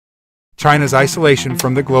China's isolation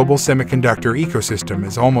from the global semiconductor ecosystem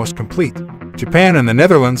is almost complete. Japan and the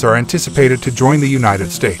Netherlands are anticipated to join the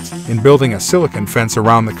United States in building a silicon fence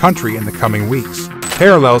around the country in the coming weeks.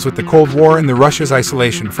 Parallels with the Cold War and Russia's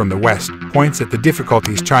isolation from the West points at the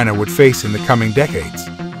difficulties China would face in the coming decades.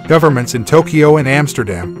 Governments in Tokyo and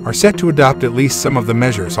Amsterdam are set to adopt at least some of the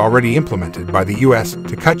measures already implemented by the US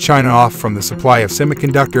to cut China off from the supply of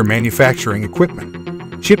semiconductor manufacturing equipment.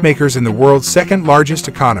 Chipmakers in the world's second-largest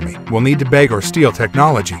economy will need to beg or steal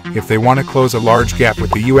technology if they want to close a large gap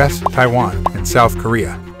with the US, Taiwan, and South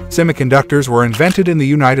Korea. Semiconductors were invented in the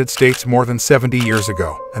United States more than 70 years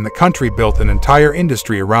ago, and the country built an entire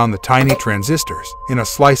industry around the tiny transistors in a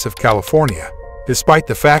slice of California. Despite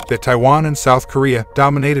the fact that Taiwan and South Korea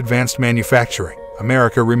dominate advanced manufacturing,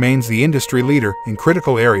 America remains the industry leader in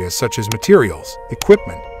critical areas such as materials,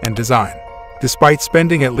 equipment, and design. Despite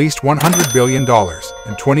spending at least $100 billion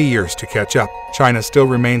in 20 years to catch up, China still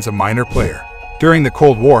remains a minor player. During the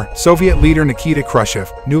Cold War, Soviet leader Nikita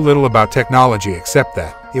Khrushchev knew little about technology except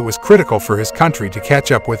that it was critical for his country to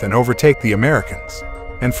catch up with and overtake the Americans.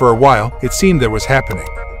 And for a while, it seemed that was happening.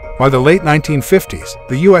 By the late 1950s,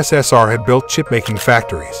 the USSR had built chip-making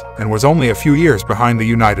factories and was only a few years behind the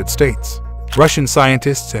United States. Russian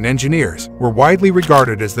scientists and engineers were widely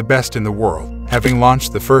regarded as the best in the world, having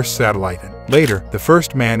launched the first satellite and, later, the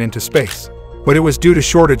first man into space. But it was due to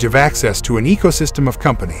shortage of access to an ecosystem of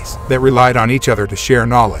companies that relied on each other to share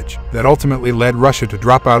knowledge that ultimately led Russia to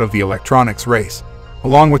drop out of the electronics race.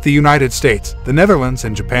 Along with the United States, the Netherlands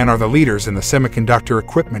and Japan are the leaders in the semiconductor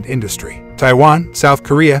equipment industry. Taiwan, South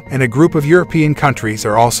Korea, and a group of European countries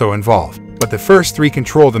are also involved, but the first three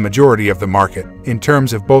control the majority of the market in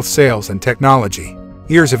terms of both sales and technology.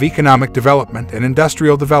 Years of economic development and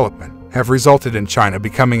industrial development have resulted in China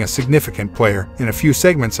becoming a significant player in a few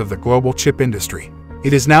segments of the global chip industry.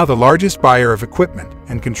 It is now the largest buyer of equipment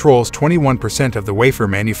and controls 21% of the wafer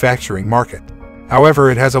manufacturing market. However,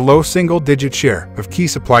 it has a low single-digit share of key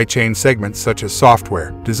supply chain segments such as software,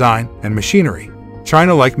 design, and machinery.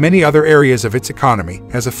 China, like many other areas of its economy,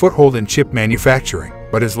 has a foothold in chip manufacturing,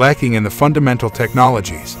 but is lacking in the fundamental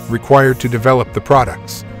technologies required to develop the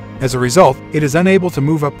products. As a result, it is unable to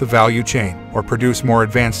move up the value chain or produce more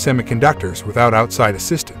advanced semiconductors without outside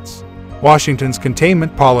assistance. Washington's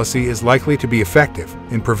containment policy is likely to be effective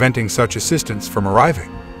in preventing such assistance from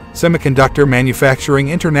arriving. Semiconductor Manufacturing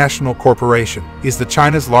International Corporation is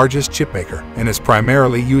China's largest chipmaker and is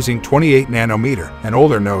primarily using 28 nanometer and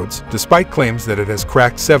older nodes, despite claims that it has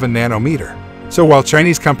cracked 7 nanometer. So while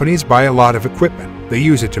Chinese companies buy a lot of equipment, they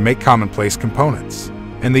use it to make commonplace components.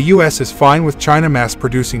 And the US is fine with China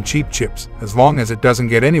mass-producing cheap chips as long as it doesn't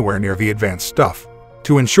get anywhere near the advanced stuff.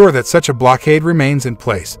 To ensure that such a blockade remains in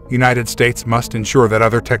place, the United States must ensure that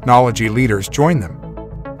other technology leaders join them.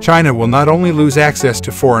 China will not only lose access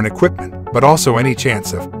to foreign equipment, but also any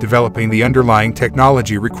chance of developing the underlying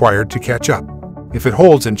technology required to catch up. If it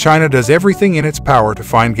holds and China does everything in its power to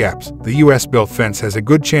find gaps, the US-built fence has a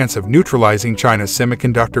good chance of neutralizing China's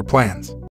semiconductor plans.